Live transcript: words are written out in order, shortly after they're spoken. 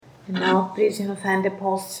And now please find a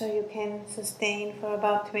posture you can sustain for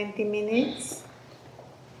about 20 minutes.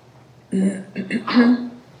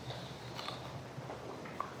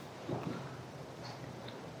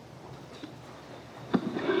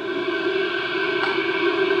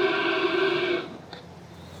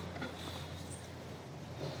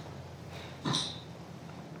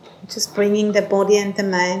 Just bringing the body and the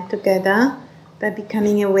mind together by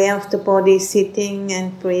becoming aware of the body sitting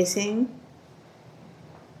and breathing.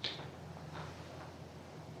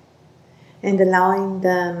 And allowing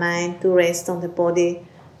the mind to rest on the body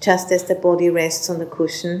just as the body rests on the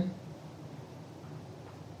cushion.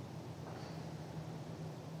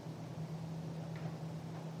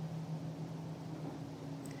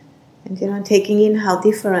 And taking in how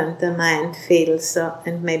different the mind feels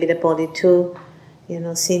and maybe the body too.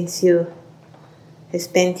 Since you have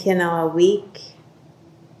spent here now a week,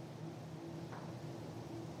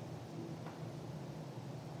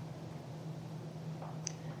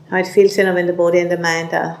 how it feels, when the body and the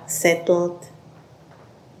mind are settled.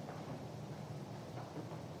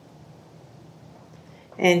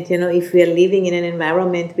 And, if we are living in an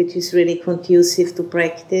environment which is really conducive to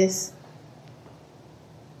practice.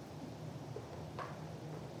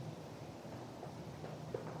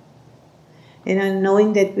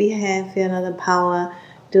 Knowing that we have the power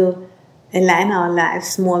to align our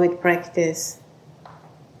lives more with practice.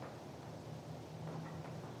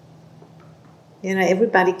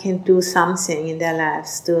 Everybody can do something in their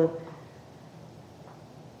lives to,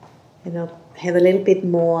 have a little bit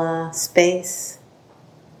more space.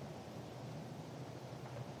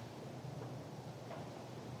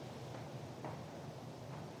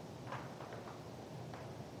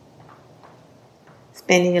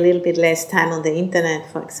 Spending a little bit less time on the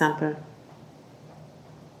internet, for example.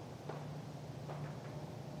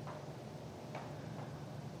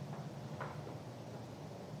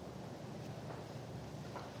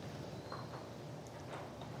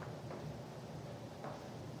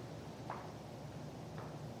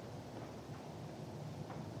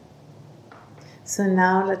 So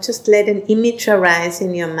now let's just let an image arise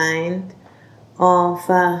in your mind of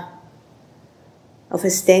a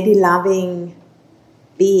steady, loving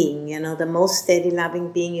being, the most steady,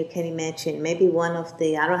 loving being you can imagine. Maybe one of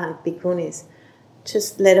the Arahant Bhikkhunis.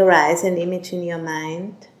 Just let arise an image in your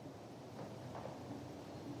mind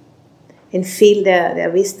and feel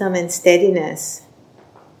their wisdom and steadiness.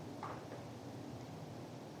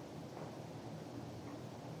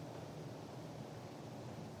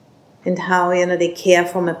 And how, they care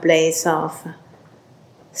from a place of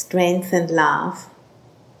strength and love.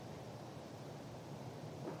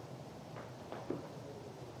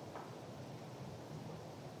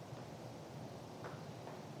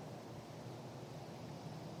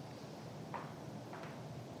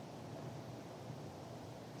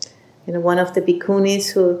 One of the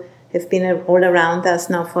Bhikkhunis who have been all around us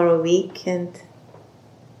now for a week, and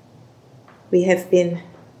we have been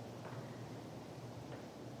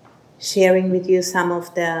sharing with you some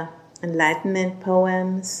of the enlightenment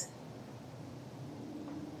poems.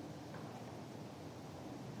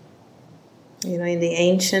 In the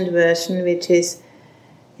ancient version, which is,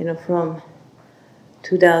 from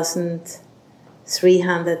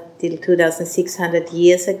 2,300 till 2,600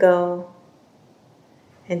 years ago.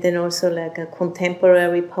 And then also like a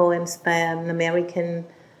contemporary poems by an American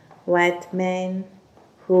white man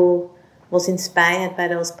who was inspired by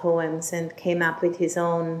those poems and came up with his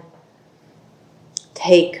own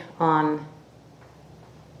take on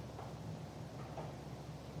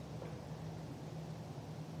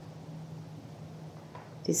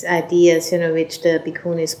these ideas, which the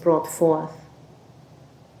Bhikkhunis brought forth.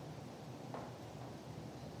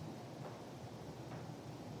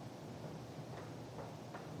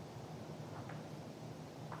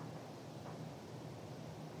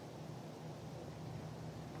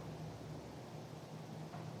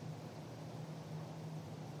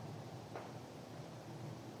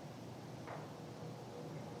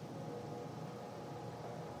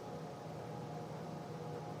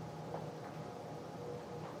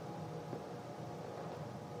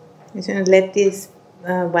 And let these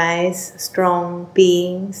wise, strong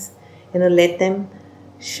beings, let them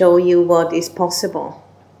show you what is possible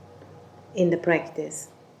in the practice.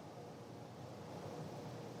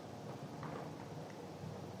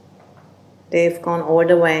 They've gone all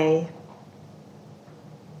the way.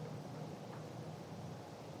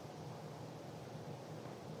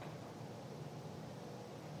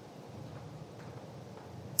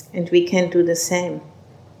 And we can do the same.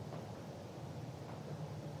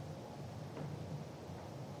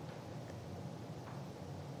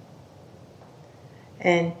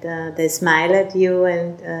 and they smile at you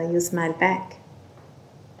and you smile back.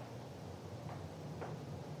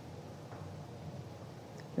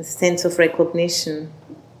 A sense of recognition.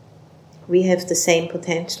 We have the same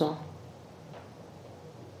potential.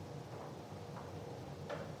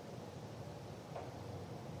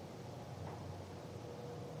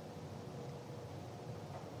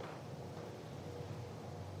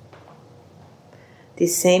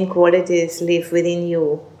 These same qualities live within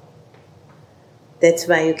you. That's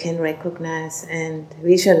why you can recognize and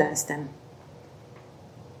visualize them.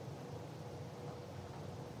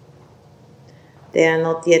 They are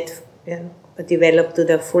not yet developed to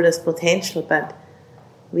their fullest potential, but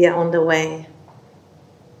we are on the way.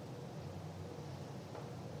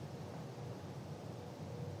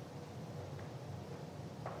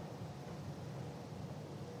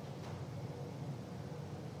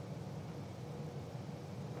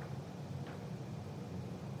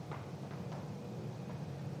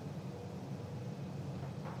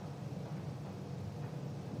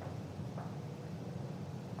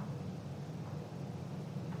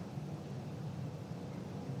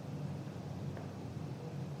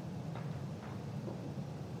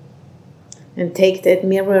 And take that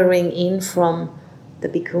mirroring in from the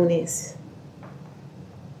Bhikkhunis.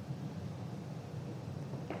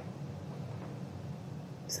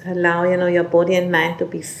 So allow your body and mind to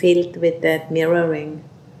be filled with that mirroring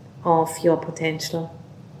of your potential.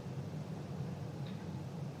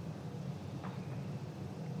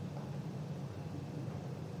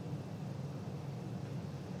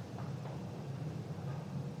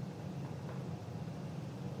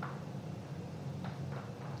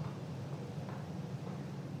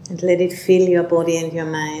 And let it fill your body and your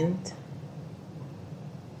mind.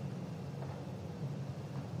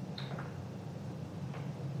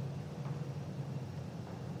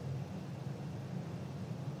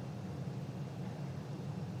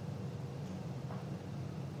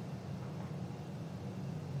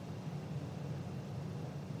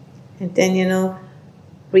 And then,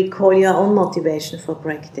 recall your own motivation for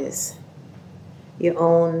practice, your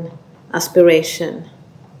own aspiration.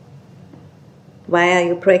 Why are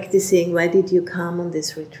you practicing? Why did you come on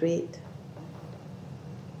this retreat?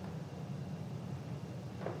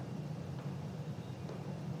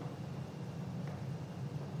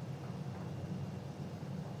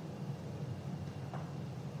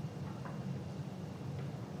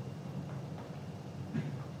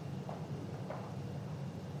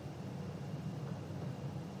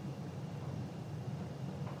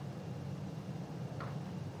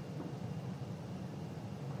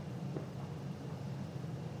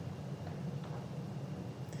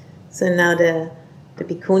 So now the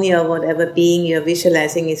Bhikkhuni or whatever being you're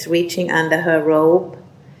visualizing is reaching under her robe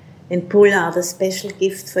and pull out a special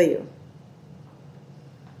gift for you.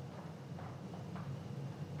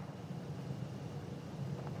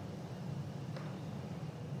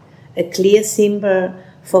 A clear symbol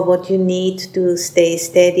for what you need to stay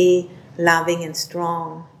steady, loving and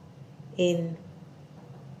strong in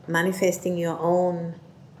manifesting your own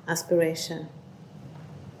aspiration.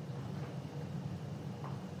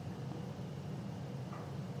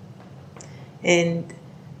 And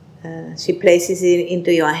she places it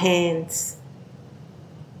into your hands,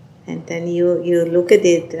 and then you look at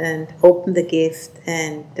it and open the gift,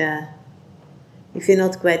 and if you're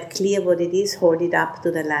not quite clear what it is, hold it up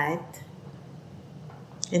to the light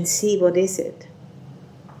and see what is it.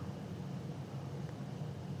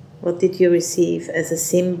 What did you receive as a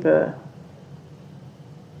symbol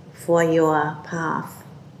for your path?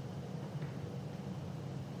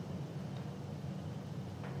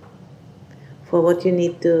 For what you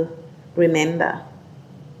need to remember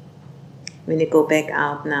when you go back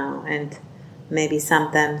out now, and maybe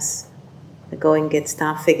sometimes the going gets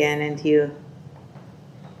tough again and you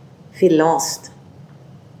feel lost.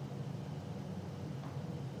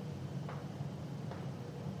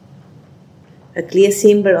 A clear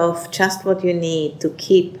symbol of just what you need to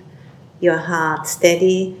keep your heart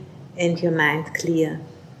steady and your mind clear.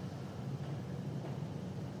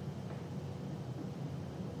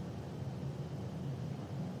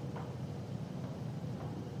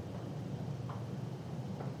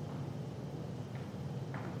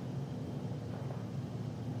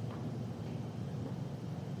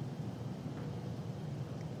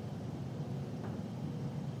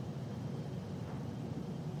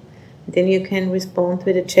 Then you can respond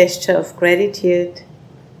with a gesture of gratitude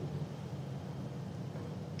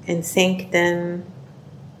and thank them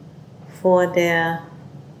for their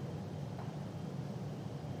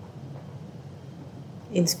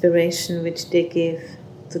inspiration which they give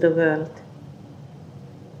to the world,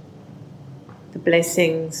 the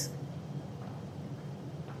blessings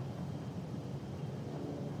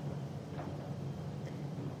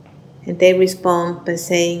And they respond by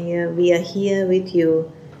saying, we are here with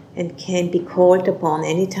you and can be called upon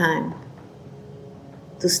any time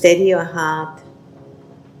to steady your heart,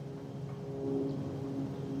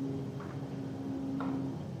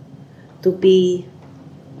 to be,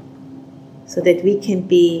 so that we can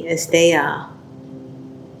be as they are.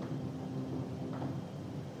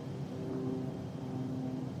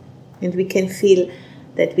 And we can feel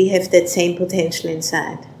that we have that same potential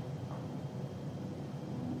inside.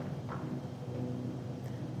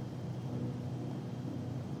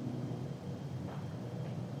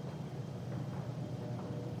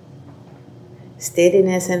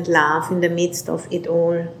 Steadiness and love in the midst of it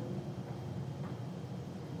all.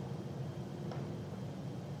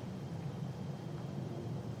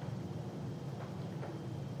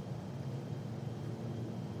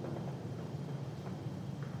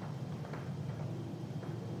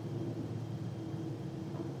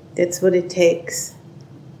 That's what it takes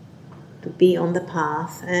to be on the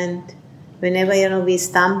path. And whenever we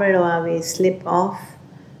stumble or we slip off,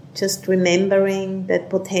 just remembering that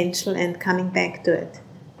potential and coming back to it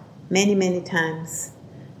many, many times,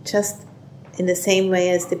 just in the same way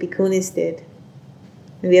as the Bhikkhunis did.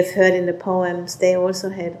 And we have heard in the poems, they also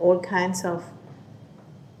had all kinds of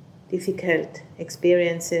difficult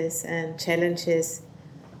experiences and challenges.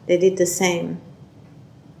 They did the same.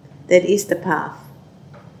 That is the path.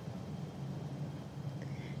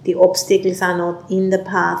 The obstacles are not in the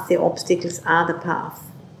path, the obstacles are the path.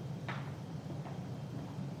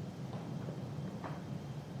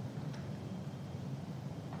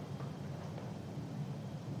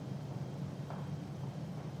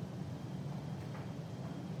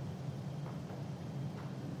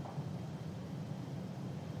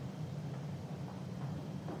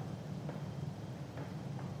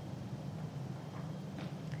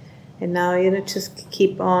 And now, just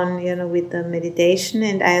keep on, with the meditation.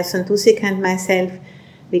 And Ayya, Santacitta and myself,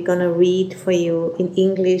 we're going to read for you in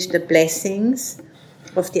English the blessings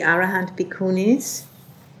of the Arahant Bhikkhunis.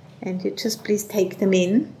 And you just please take them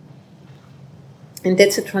in. And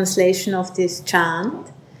that's a translation of this chant,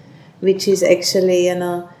 which is actually, in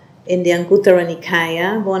the Anguttara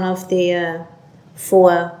Nikaya, one of the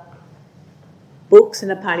 4 books in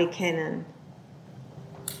the Pali Canon.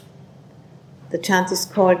 The chant is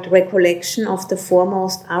called Recollection of the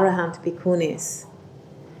Foremost Arahant Bhikkhunis.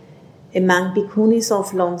 Among Bhikkhunis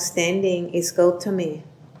of long standing is Gautami,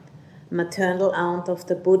 maternal aunt of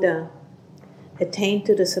the Buddha, attained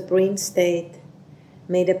to the supreme state.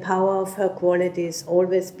 May the power of her qualities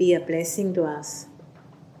always be a blessing to us.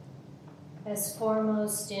 As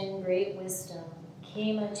foremost in great wisdom,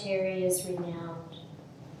 Khemateri is renowned,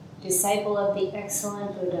 disciple of the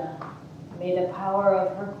excellent Buddha. May the power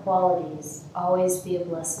of her qualities always be a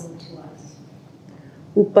blessing to us.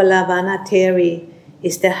 Upalavanateri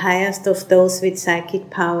is the highest of those with psychic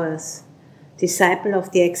powers, disciple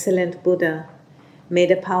of the excellent Buddha. May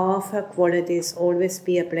the power of her qualities always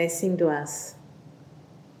be a blessing to us.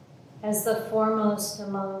 As the foremost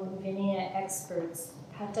among Vinaya experts,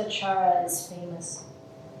 Patachara is famous,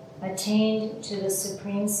 attained to the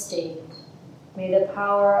supreme state. May the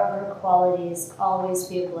power of her qualities always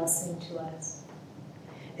be a blessing to us.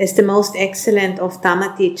 As the most excellent of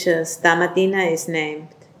Dhamma teachers, Dhammadina is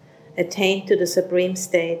named, attained to the supreme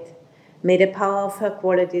state. May the power of her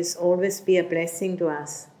qualities always be a blessing to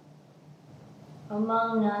us.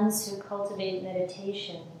 Among nuns who cultivate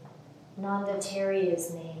meditation, Nandateri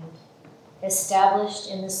is named, established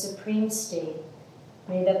in the supreme state.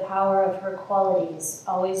 May the power of her qualities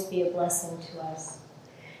always be a blessing to us.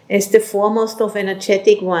 As the foremost of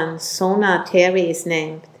energetic ones, Sona Teri is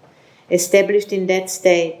named, established in that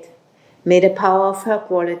state. May the power of her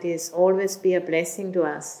qualities always be a blessing to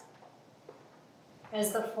us.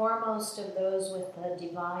 As the foremost of those with the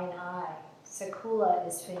divine eye, Sakula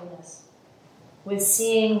is famous. With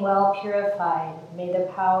seeing well purified, may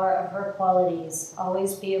the power of her qualities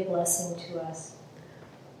always be a blessing to us.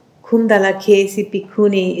 Kundalakesi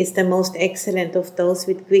Bhikkhuni is the most excellent of those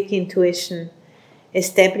with quick intuition,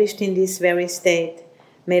 established in this very state.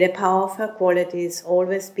 May the power of her qualities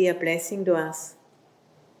always be a blessing to us.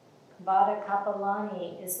 Vada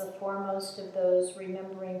Kapalani is the foremost of those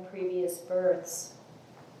remembering previous births.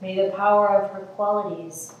 May the power of her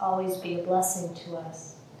qualities always be a blessing to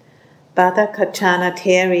us. Bada Kachana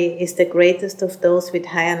Teri is the greatest of those with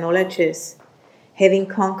higher knowledges, having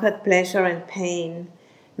conquered pleasure and pain.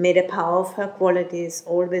 May the power of her qualities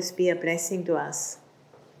always be a blessing to us.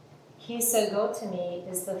 Kisa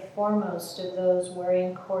Gotami is the foremost of those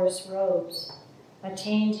wearing coarse robes,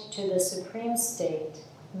 attained to the supreme state.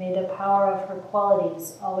 May the power of her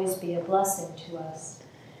qualities always be a blessing to us.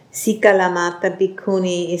 Sikalamata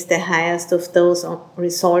Bhikkhuni is the highest of those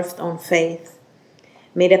resolved on faith.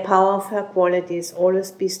 May the power of her qualities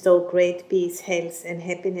always bestow great peace, health, and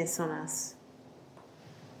happiness on us.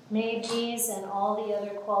 May these and all the other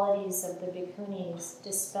qualities of the Bhikkhunis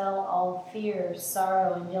dispel all fear,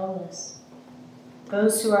 sorrow, and illness.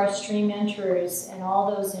 Those who are stream enterers and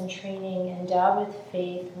all those in training endowed with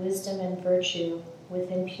faith, wisdom, and virtue,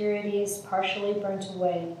 with impurities partially burnt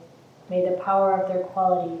away, may the power of their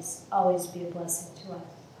qualities always be a blessing to us.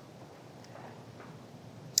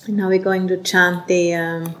 And now we're going to chant the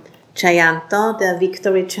Jayanto, the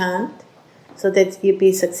victory chant, so that you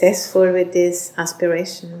be successful with these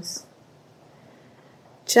aspirations.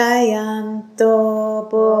 Jayanto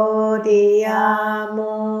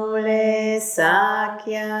bodhiyamule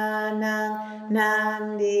sakyanam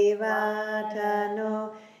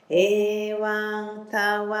nandivadano Evang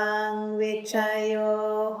tawang vichayo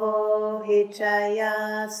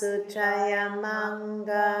hichaya suchaya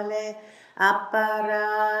mangale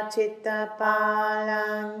aparachita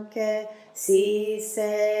palanke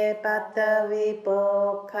sise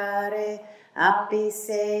patavipokare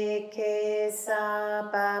apise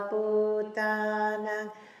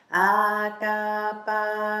kesababhutanang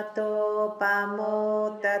akapato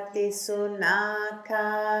pamotati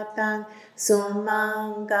sunakatang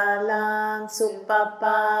sumangalang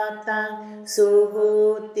supapatang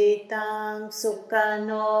suhutitang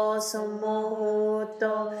sukano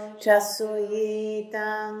sumuhuto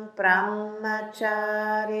chasuyitang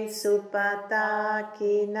brahmachari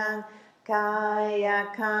supatakinang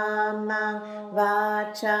kaya kamang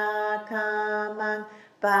vacha kamang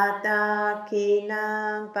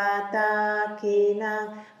patakinang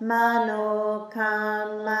mano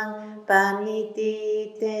kamang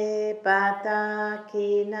panitite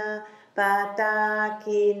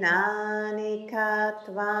patakinani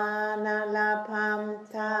katvana labham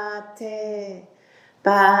tate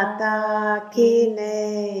patakine.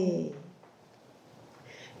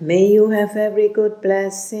 May you have every good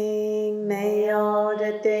blessing, may all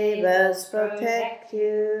the devas protect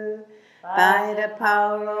you. By the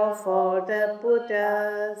power of all the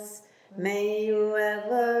Buddhas, may you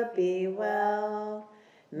ever be well.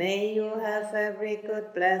 May you have every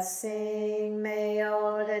good blessing, may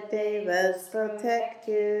all the devas protect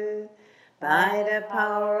you. By the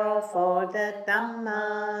power of all the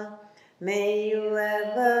Dhamma, may you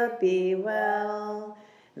ever be well.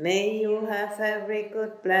 May you have every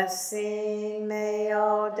good blessing, may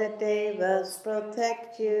all the devas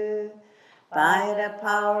protect you. By the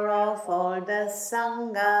power of all the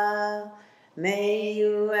Sangha, may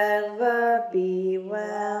you ever be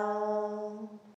well.